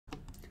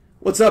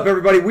What's up,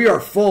 everybody? We are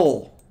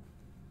full.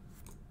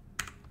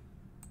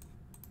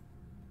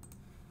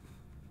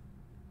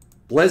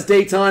 Blez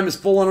Daytime is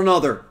full on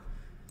another.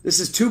 This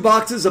is 2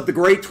 boxes of the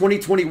great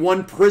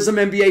 2021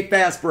 Prizm NBA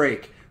Fast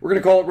Break. We're going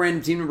to call it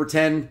random team number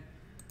 10.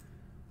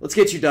 Let's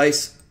get you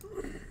dice.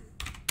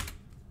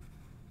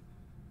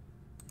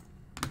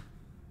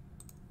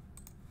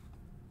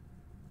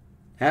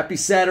 Happy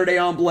Saturday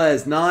on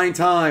Blez, 9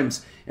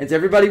 times. And to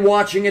everybody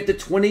watching at the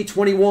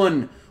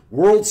 2021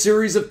 World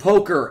Series of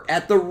Poker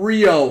at the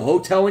Rio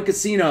Hotel and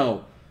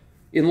Casino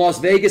in Las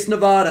Vegas,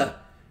 Nevada.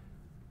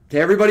 To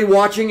everybody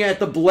watching at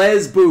the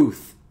Blez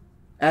booth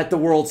at the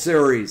World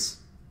Series.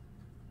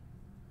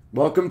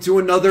 Welcome to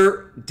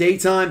another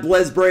daytime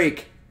Blez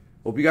break.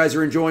 Hope you guys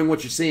are enjoying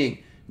what you're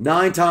seeing.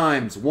 9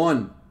 times.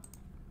 1,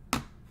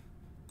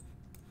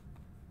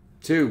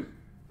 2,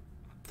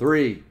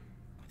 3,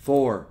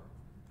 4,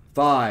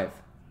 5,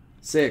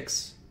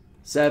 6,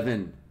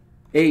 7,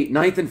 8.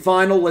 9th and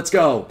final. Let's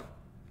go.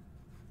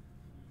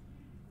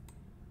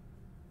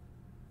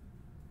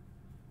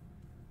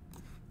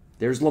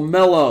 There's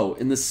LaMelo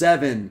in the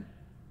 7.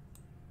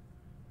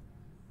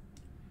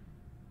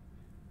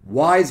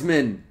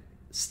 Wiseman,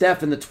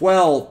 Steph in the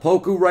 12.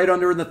 Poku right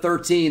under in the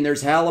 13.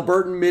 There's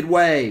Halliburton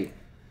midway.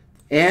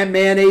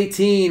 Ant-Man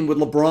 18 with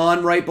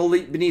LeBron right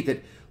beneath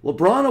it.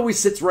 LeBron always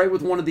sits right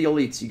with one of the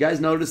elites. You guys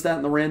notice that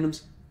in the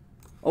randoms?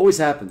 Always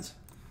happens.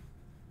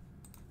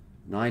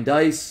 9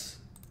 dice,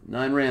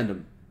 9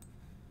 random.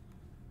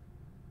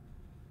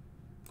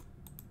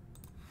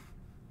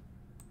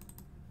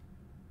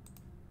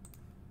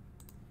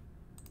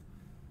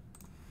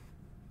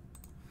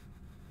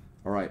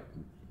 All right,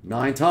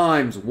 9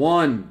 times.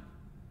 1,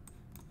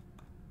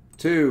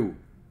 2,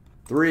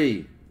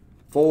 3,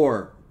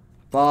 4,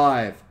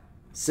 5,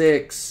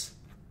 6,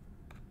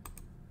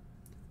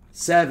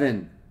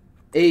 7,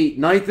 8.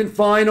 9th and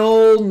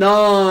final.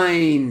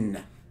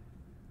 9.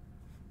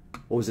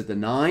 What was it, the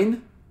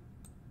 9?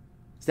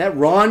 Is that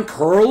Ron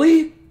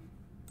Curley?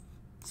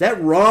 Is that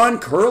Ron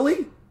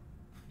Curley?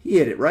 He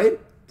hit it, right?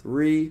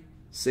 3,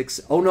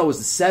 6. Oh, no, it was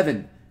the 7.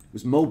 It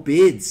was Mo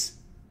Bids.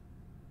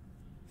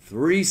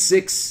 3,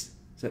 6.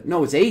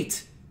 No, it's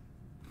 8.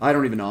 I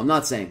don't even know. I'm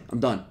not saying. I'm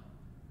done.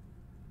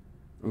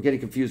 I'm getting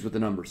confused with the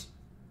numbers.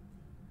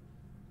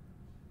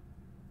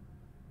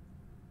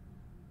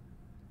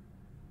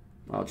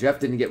 Wow, Jeff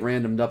didn't get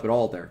randomed up at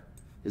all there.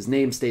 His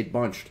name stayed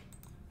bunched.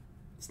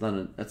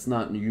 That's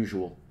not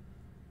unusual.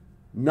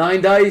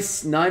 9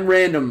 dice, 9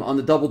 random on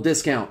the double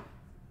discount.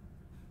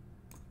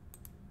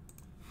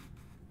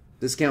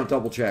 Discount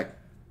double check.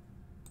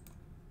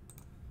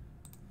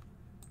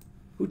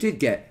 Who did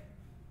get?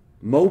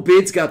 Mo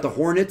Bids got the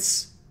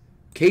Hornets.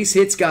 Case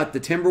Hits got the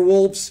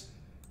Timberwolves.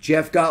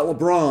 Jeff got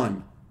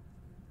LeBron.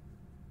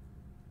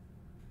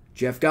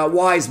 Jeff got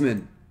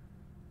Wiseman.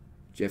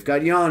 Jeff got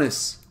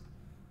Giannis.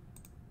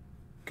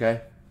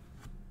 Okay.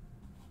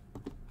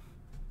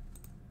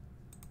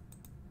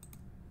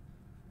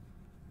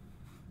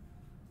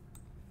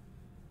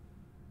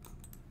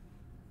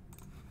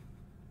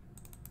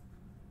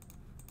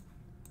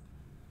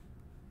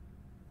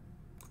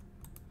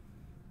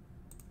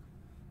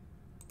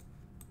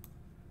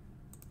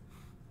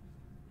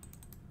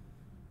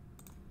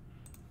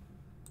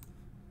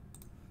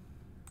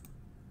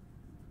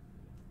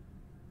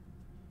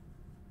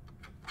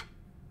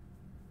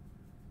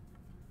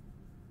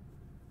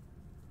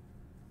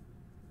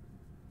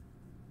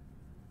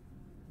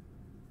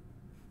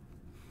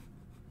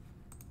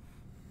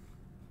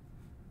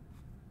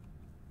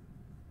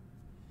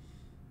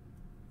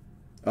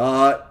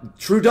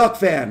 True Duck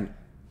fan.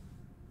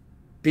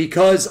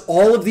 Because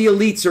all of the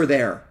elites are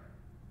there.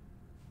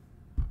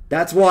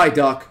 That's why,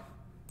 Duck.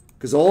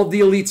 Because all of the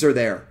elites are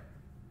there.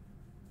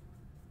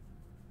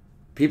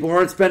 People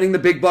aren't spending the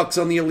big bucks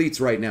on the elites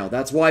right now.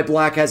 That's why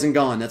black hasn't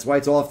gone. That's why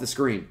it's off the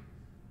screen.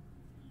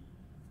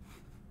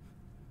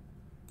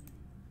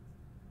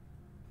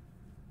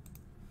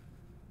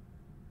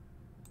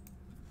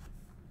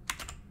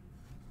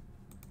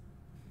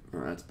 All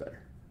right, that's better.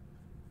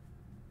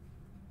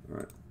 All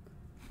right.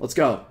 Let's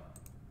go.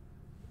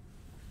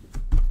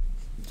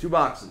 2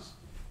 boxes.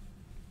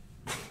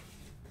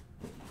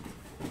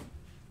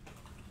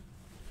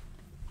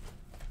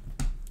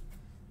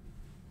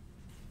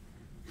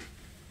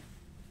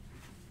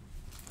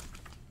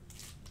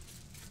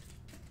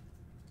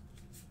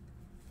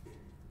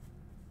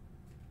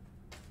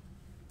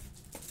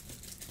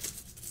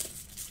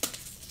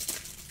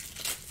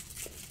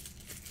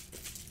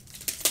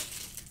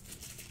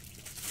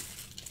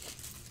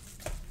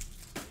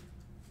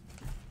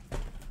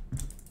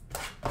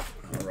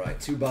 All right,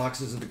 2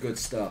 boxes of the good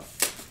stuff.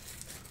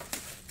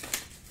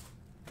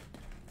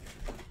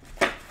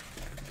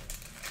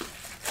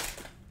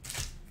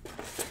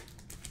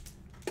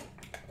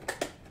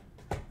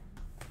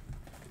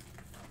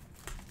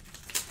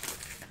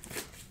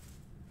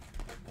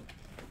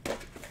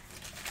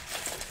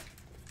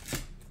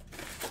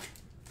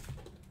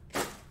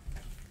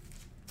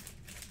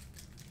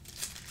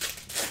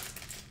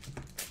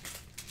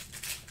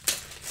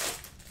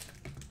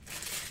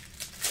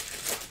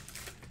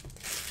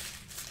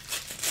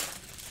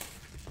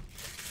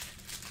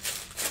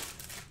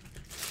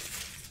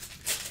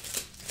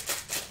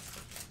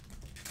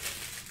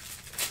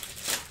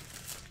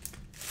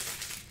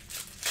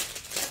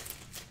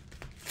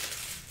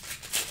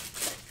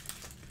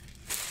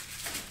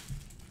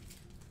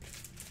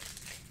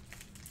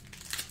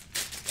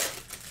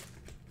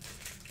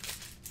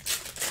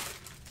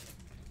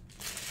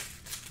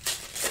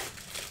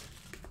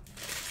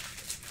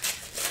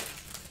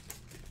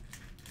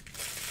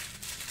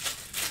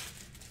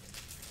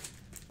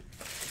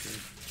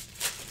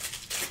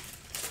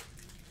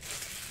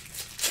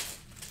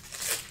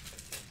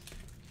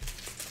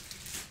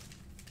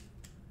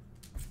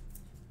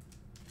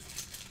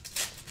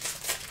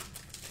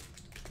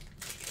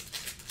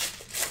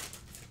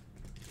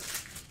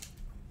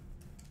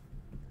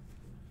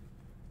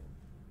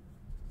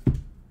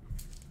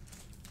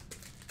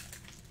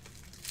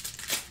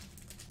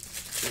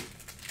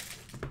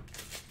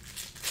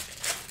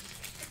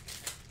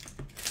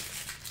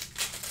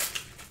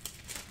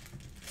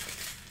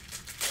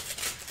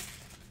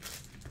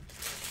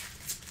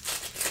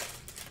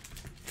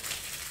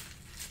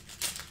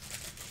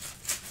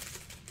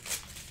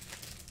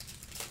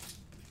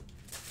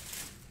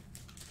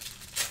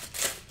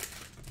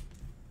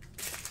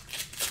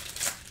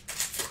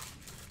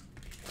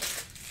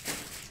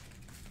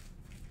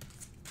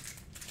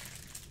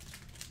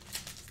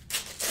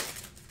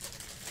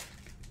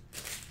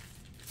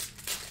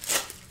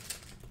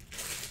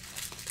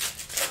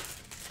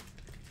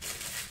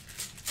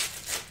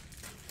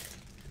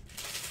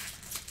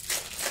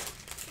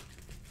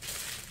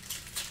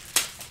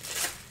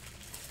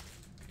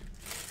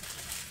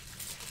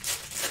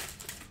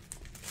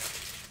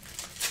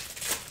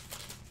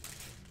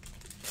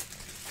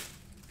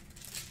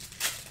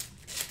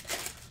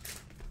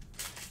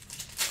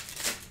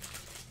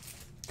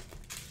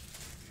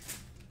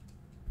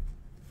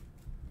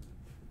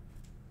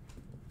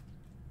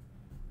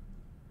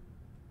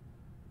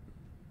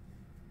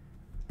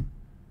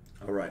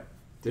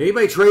 Did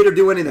anybody trade or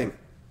do anything?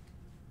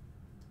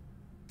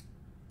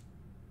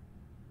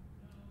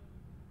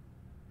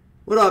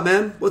 What up,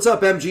 man? What's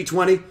up,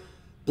 MG20?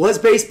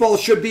 Blez Baseball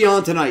should be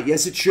on tonight.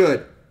 Yes, it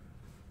should.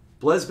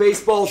 Blez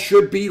Baseball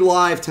should be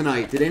live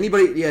tonight. Did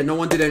anybody? Yeah, no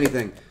one did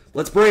anything.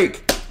 Let's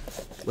break.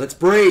 Let's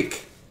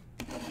break.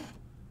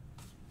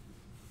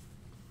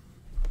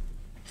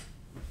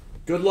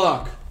 Good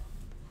luck.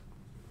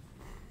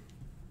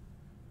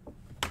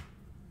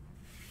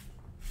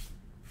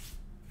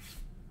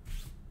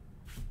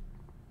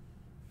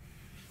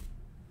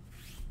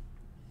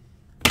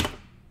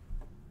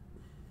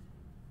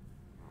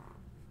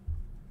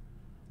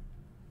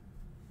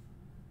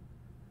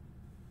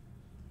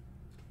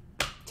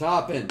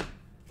 Toppin.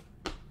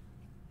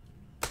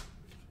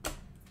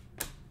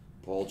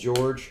 Paul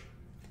George.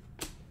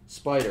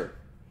 Spider.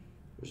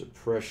 There's a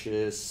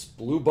precious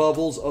Blue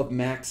Bubbles of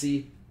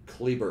Maxi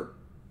Kleber.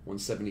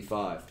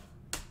 175.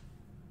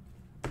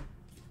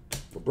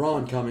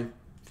 LeBron coming.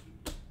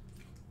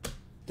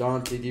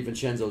 Dante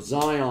DiVincenzo.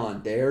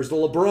 Zion. There's the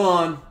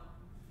LeBron.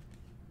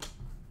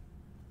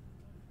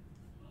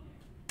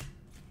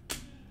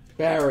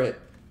 Barrett.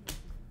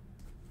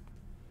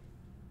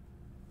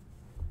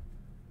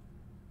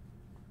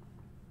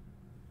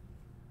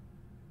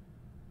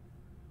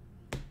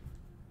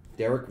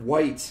 Derek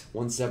White,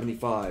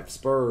 175.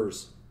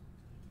 Spurs.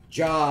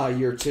 Ja,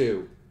 year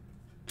 2.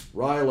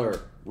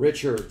 Ryler.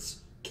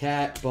 Richards.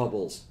 Cat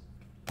Bubbles.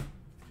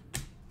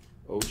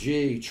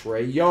 OG.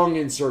 Trey Young,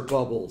 insert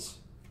Bubbles.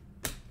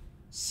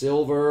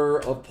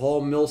 Silver of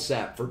Paul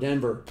Millsap for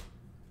Denver.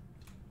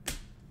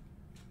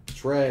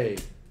 Trey.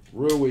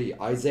 Rui.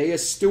 Isaiah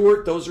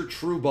Stewart. Those are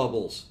true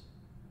Bubbles.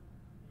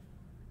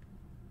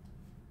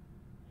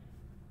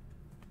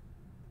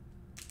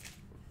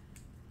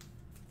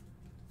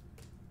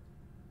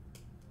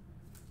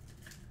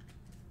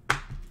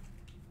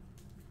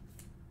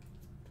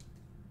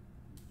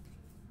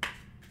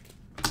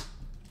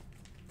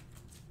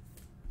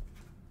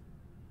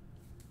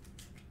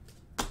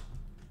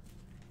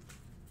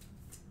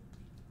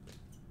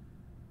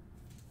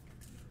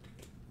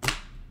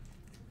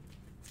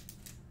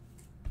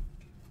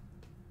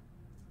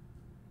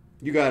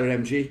 You got it,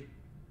 MG.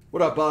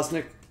 What up,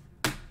 Bosnick?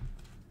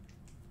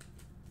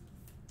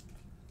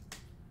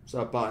 What's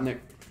up, Botnick?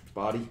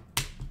 Body.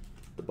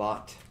 The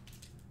bot.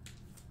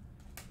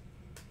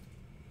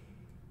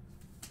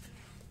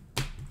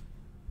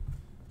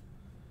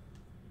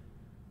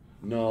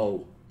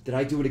 No. Did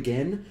I do it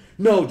again?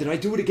 No, did I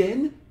do it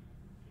again?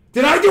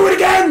 Did I do it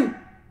again?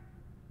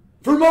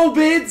 For Mo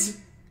Bids?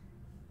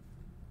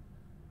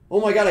 Oh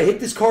my god, I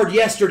hit this card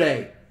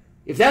yesterday.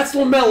 If that's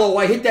LaMelo,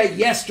 I hit that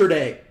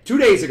yesterday. 2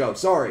 days ago,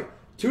 sorry.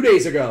 2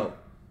 days ago.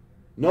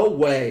 No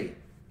way.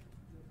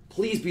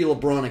 Please be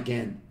LeBron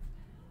again.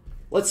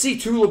 Let's see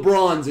 2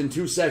 LeBrons in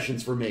 2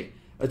 sessions for me.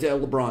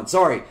 LeBron,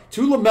 sorry.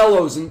 2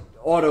 LaMelos and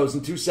autos in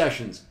 2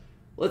 sessions.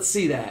 Let's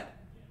see that.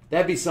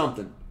 That'd be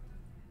something.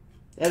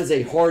 That is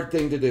a hard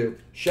thing to do.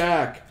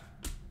 Shaq.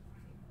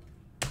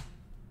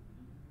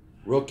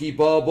 Rookie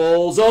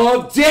Bubbles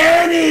of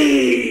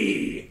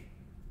Danny!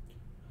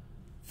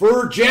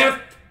 For Jeff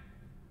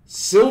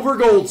Silver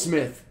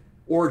Goldsmith,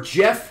 or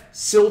Jeff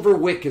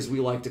Silverwick as we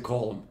like to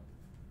call him.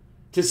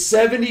 To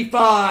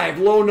 75,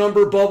 low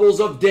number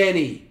Bubbles of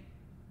Denny.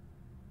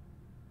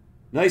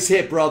 Nice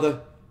hit,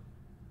 brother.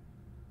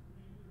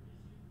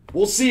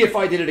 We'll see if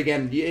I did it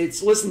again.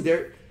 Listen,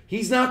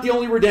 he's not the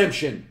only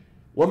redemption.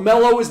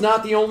 LaMelo is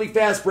not the only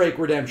fast break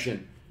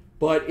redemption,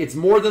 but it's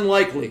more than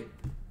likely.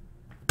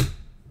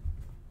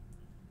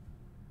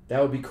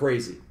 That would be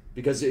crazy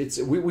because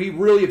we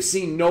really have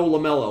seen no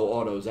LaMelo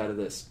autos out of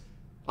this.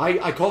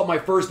 I caught my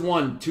first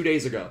one 2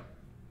 days ago.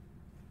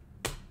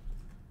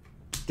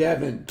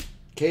 Devin,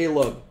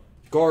 Caleb,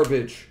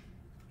 Garbage,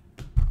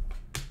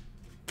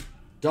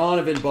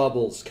 Donovan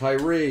Bubbles,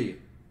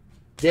 Kyrie,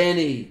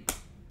 Denny,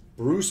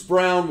 Bruce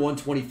Brown,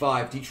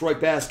 125,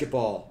 Detroit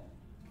Basketball,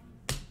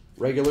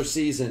 regular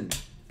season,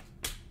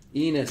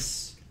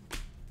 Enos,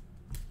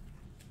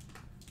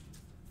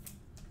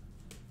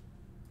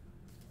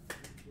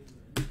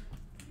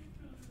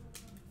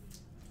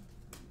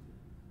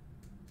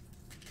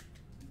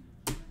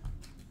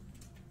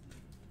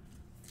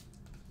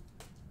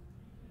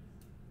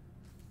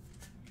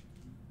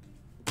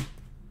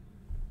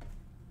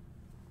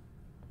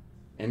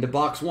 and the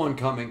box 1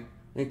 coming.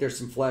 I think there's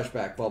some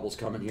flashback bubbles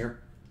coming here.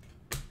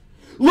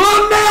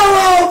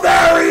 LaMelo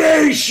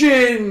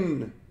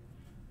variation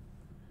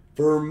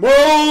for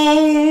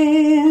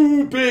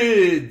Mo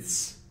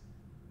Bids.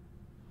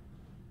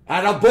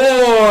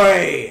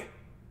 Attaboy.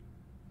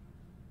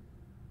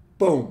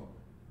 Boom.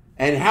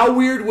 And how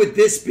weird would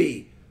this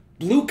be?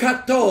 Blue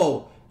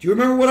Cato. Do you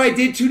remember what I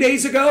did 2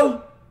 days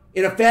ago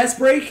in a fast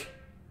break?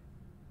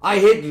 I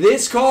hit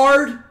this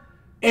card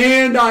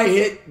and I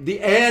hit the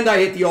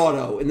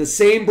auto in the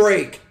same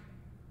break.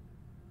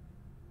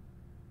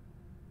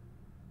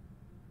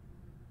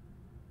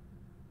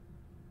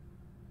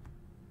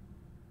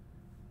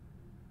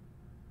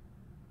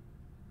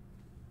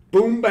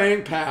 Boom,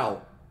 bang,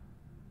 pow.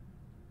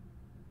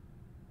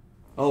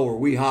 Oh, are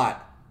we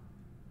hot?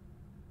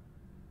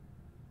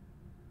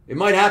 It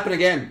might happen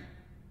again.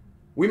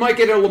 We might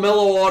get a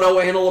LaMelo auto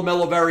and a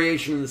LaMelo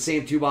variation in the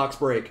same 2-box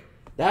break.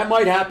 That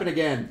might happen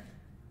again.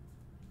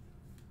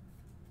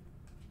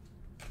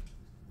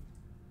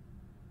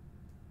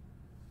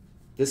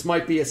 This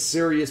might be a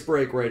serious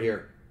break right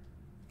here.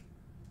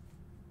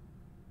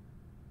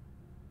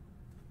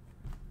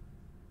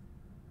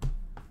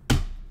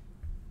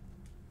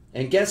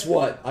 And guess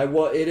what?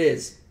 It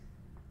is.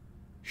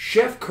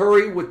 Chef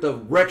Curry with the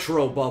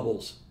retro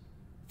bubbles.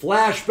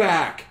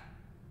 Flashback.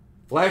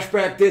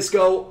 Flashback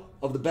disco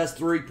of the best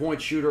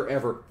three-point shooter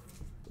ever.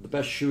 The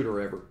best shooter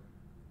ever.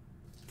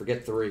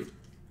 Forget three. How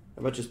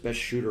about just best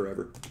shooter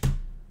ever?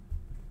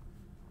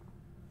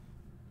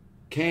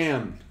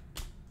 Cam.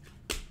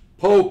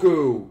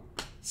 Poku.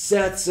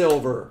 Seth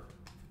Silver.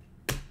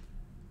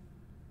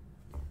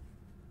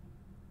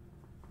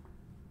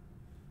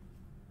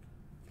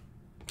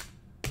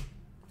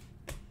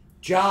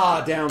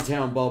 Ja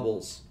downtown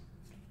bubbles.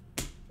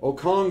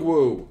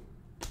 Okongwu.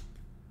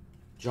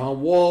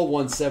 John Wall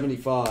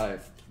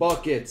 175.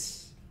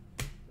 Buckets.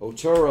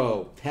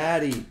 Oturo.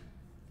 Patty.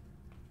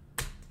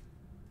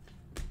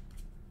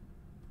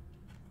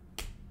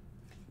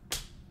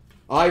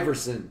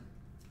 Iverson.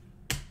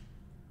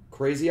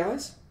 Crazy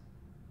Eyes?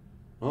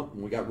 Oh,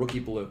 and we got Rookie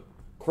Blue.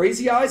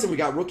 Crazy Eyes and we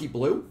got Rookie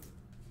Blue?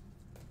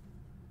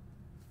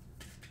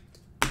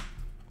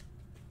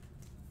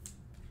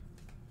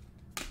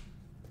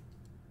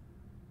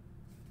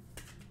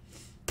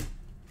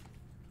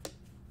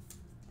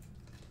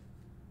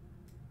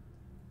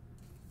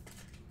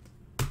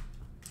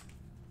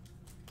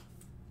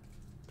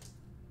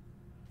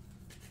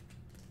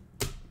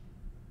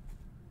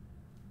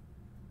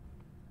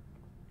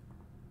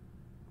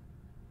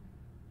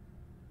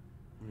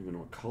 I don't even know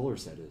what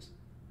colors that is.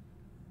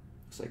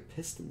 Looks like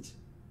Pistons.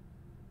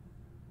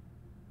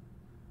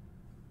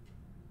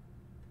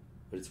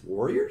 But it's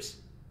Warriors?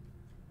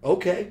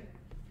 Okay.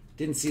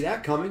 Didn't see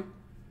that coming.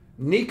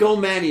 Nico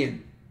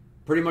Mannion.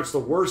 Pretty much the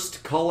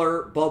worst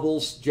color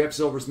bubbles Jeff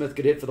Silversmith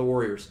could hit for the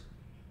Warriors.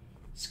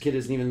 This kid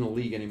isn't even in the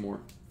league anymore.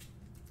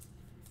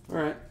 All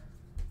right.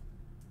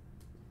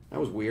 That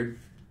was weird.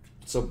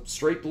 So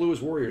straight blue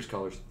is Warriors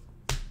colors.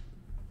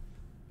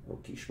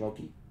 Okie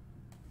schmoky.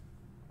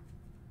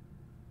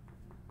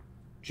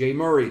 Jay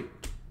Murray.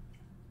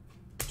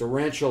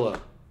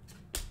 Durantula.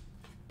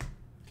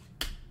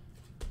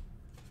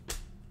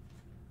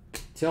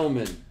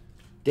 Tillman.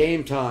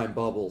 Dame Time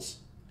bubbles.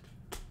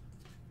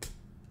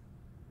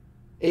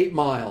 8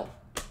 Mile.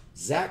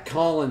 Zach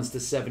Collins to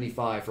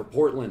 75 for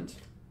Portland.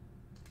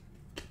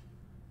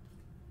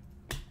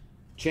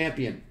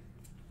 Champion.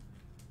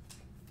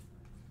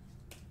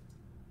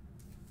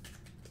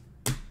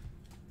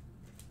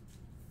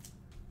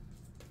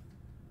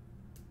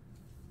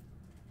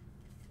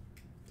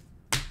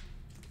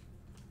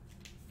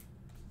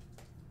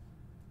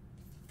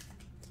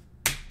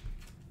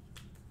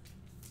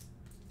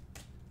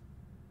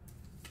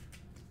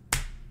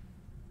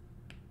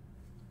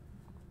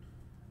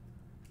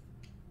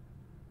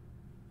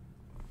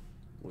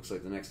 Looks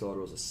like the next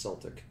auto is a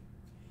Celtic.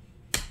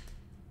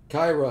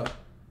 Kyra.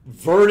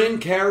 Vernon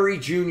Carey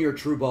Jr.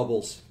 True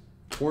Bubbles.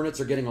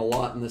 Hornets are getting a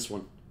lot in this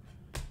one.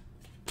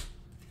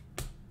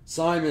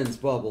 Simons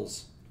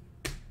Bubbles.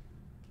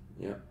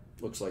 Yeah,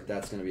 looks like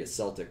that's going to be a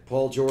Celtic.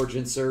 Paul George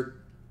insert.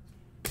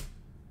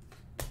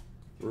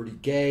 Rudy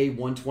Gay,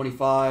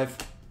 125.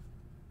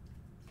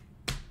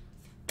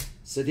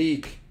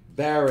 Sadiq.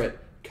 Barrett.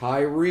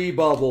 Kyrie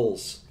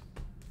Bubbles.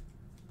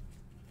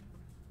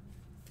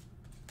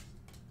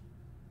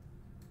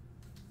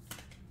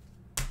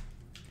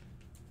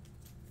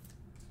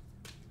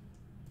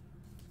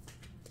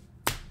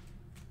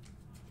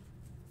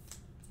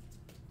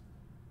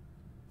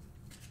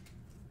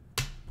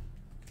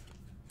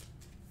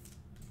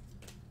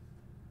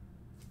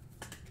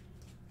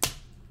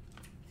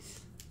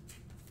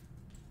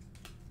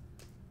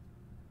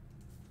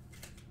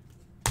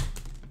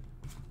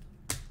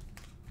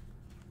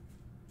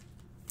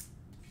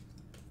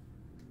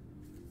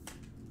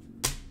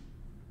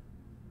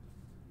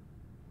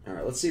 All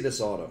right, let's see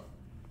this auto.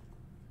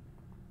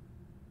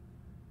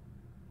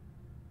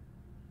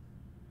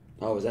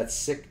 Oh, is that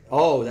sick?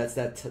 Oh, that's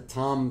that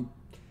Tom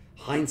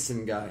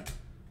Heinsohn guy.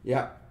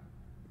 Yeah.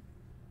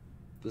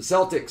 The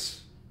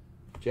Celtics.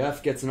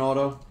 Jeff gets an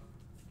auto.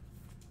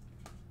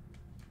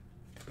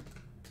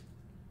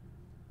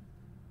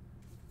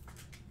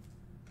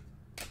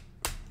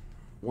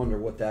 Wonder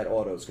what that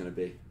auto is going to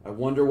be. I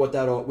wonder what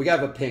that auto... We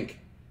got a pink.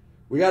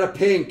 We got a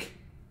pink.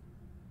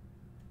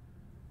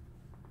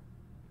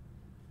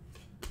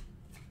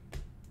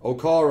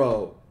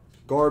 Okaro.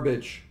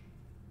 Garbage.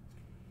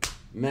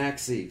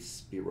 Maxey.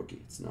 Be a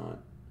rookie. It's not.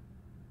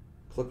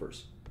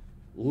 Clippers.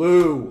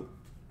 Lou.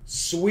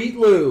 Sweet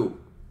Lou.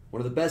 One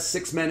of the best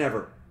 6 men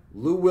ever.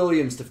 Lou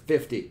Williams to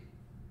 50.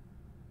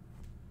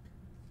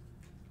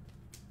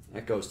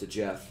 That goes to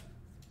Jeff.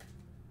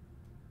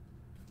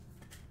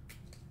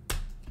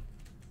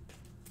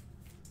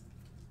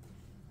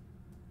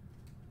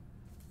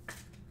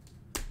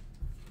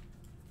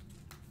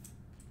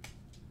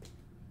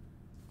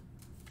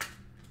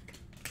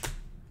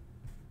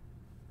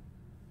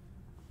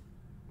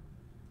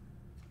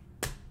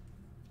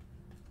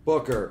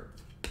 Booker,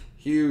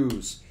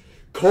 Hughes,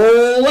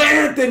 Cole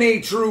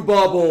Anthony, True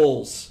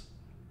Bubbles.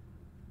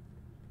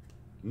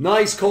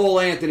 Nice Cole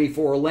Anthony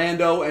for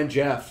Orlando and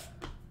Jeff.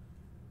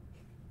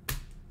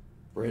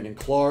 Brandon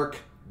Clark.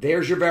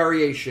 There's your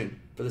variation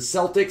for the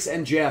Celtics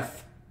and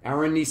Jeff.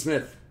 Aaron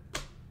Nesmith.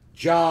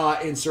 Ja,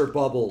 insert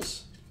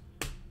bubbles.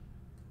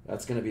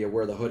 That's going to be a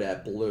Where the Hood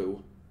At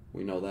blue.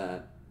 We know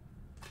that.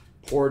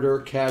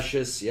 Porter,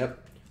 Cassius,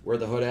 yep. Where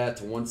the Hood At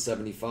to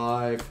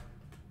 175.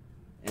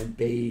 And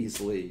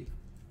Baisley.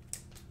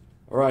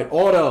 All right,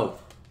 auto.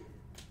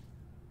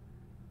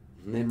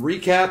 And then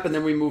recap, and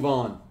then we move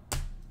on.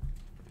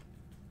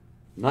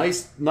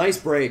 Nice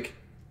break.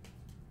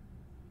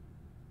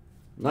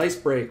 Nice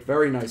break.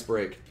 Very nice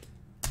break.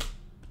 That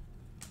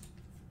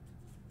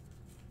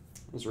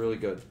was really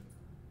good.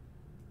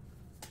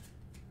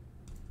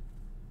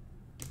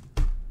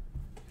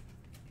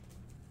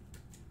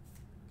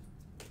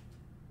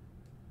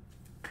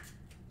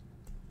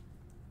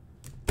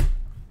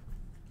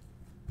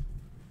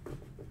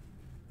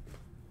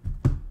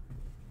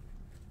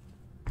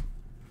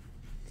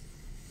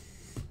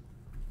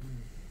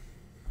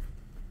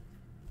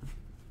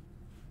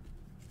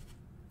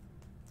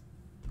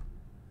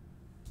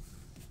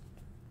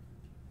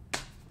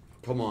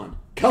 Come on.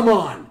 Come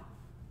on.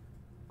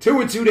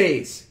 2 in 2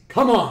 days.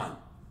 Come on.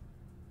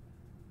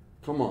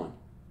 Come on.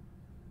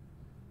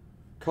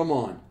 Come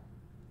on.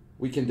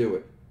 We can do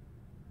it.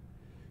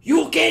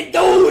 You can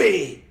do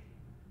it!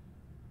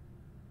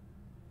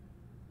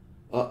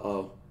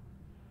 Uh-oh.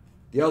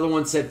 The other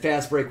one said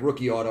fast break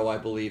rookie auto, I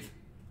believe.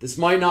 This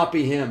might not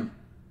be him.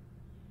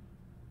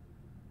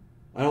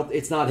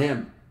 It's not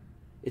him.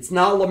 It's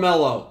not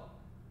LaMelo.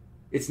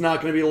 It's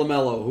not going to be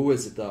LaMelo. Who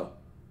is it, though?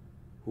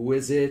 Who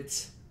is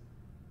it?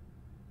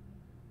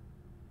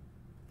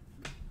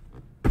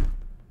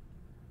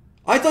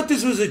 I thought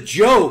this was a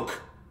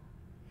joke.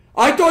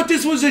 I thought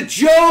this was a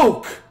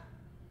joke.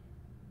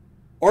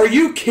 Are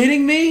you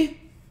kidding me?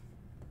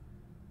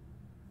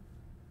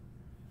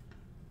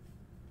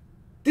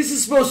 This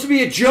is supposed to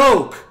be a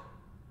joke.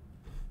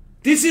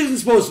 This isn't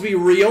supposed to be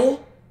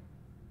real.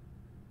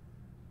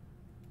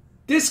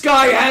 This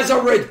guy has a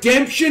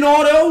redemption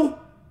auto?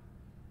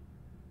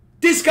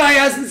 This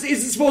guy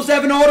isn't supposed to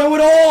have an auto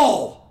at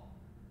all.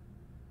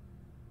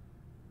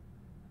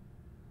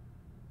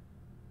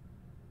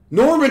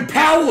 Norman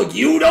Powell,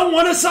 you don't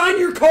want to sign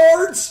your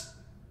cards?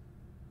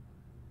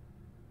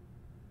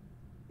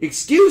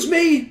 Excuse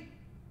me?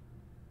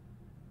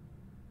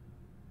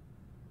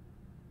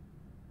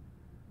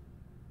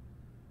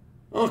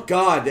 Oh,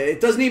 God,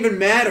 it doesn't even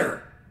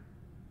matter.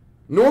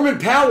 Norman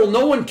Powell,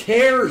 no one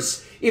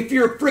cares if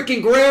your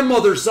freaking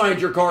grandmother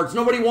signed your cards.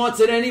 Nobody wants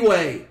it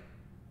anyway.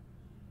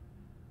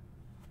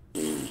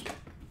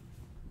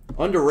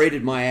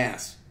 Underrated my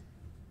ass.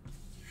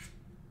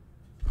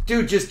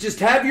 Dude, just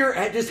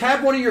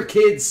have one of your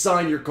kids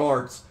sign your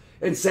cards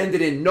and send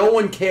it in. No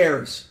one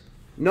cares.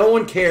 No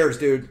one cares,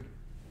 dude.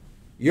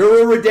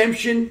 You're a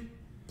redemption?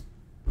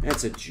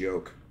 That's a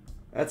joke.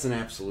 That's an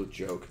absolute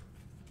joke.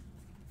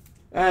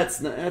 That's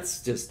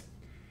just,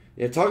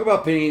 yeah. Talk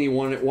about Panini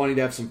wanting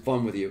to have some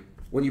fun with you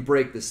when you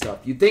break this stuff.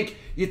 You think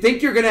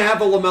you're gonna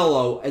have a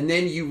LaMelo, and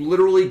then you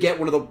literally get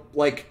one of the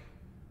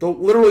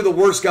literally the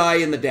worst guy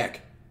in the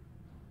deck.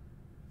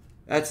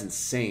 That's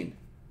insane.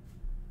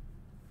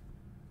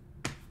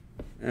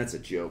 That's a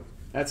joke.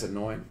 That's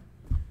annoying.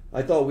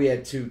 I thought we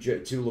had two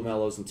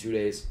LaMelos in 2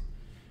 days.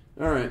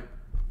 All right.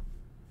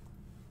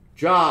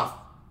 Ja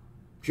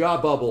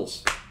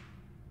bubbles.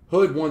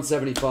 Hood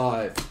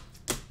 175.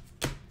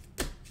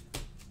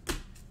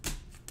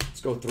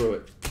 Let's go through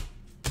it.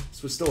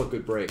 This was still a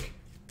good break.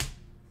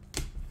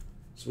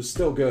 This was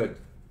still good.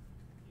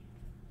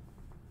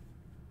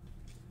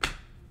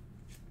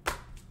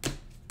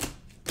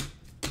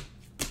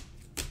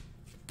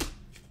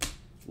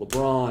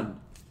 LeBron.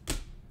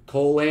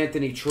 Cole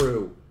Anthony,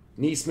 true.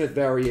 Nesmith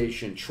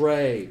variation,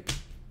 Trey.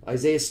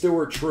 Isaiah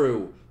Stewart,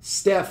 true.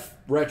 Steph,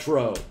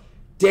 retro.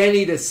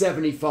 Denny to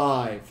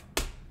 75.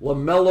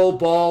 LaMelo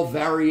Ball,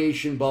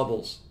 variation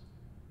bubbles.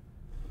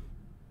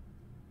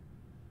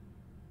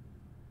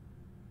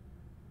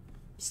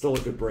 Still a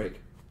good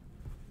break.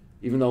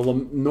 Even though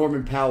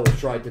Norman Powell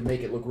tried to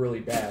make it look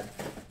really bad.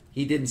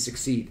 He didn't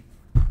succeed.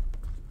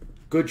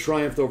 Good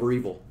triumphed over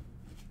evil.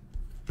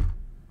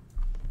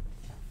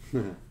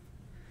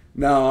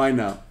 No, I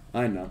know.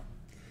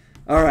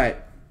 All right.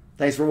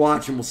 Thanks for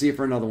watching. We'll see you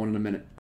for another one in a minute.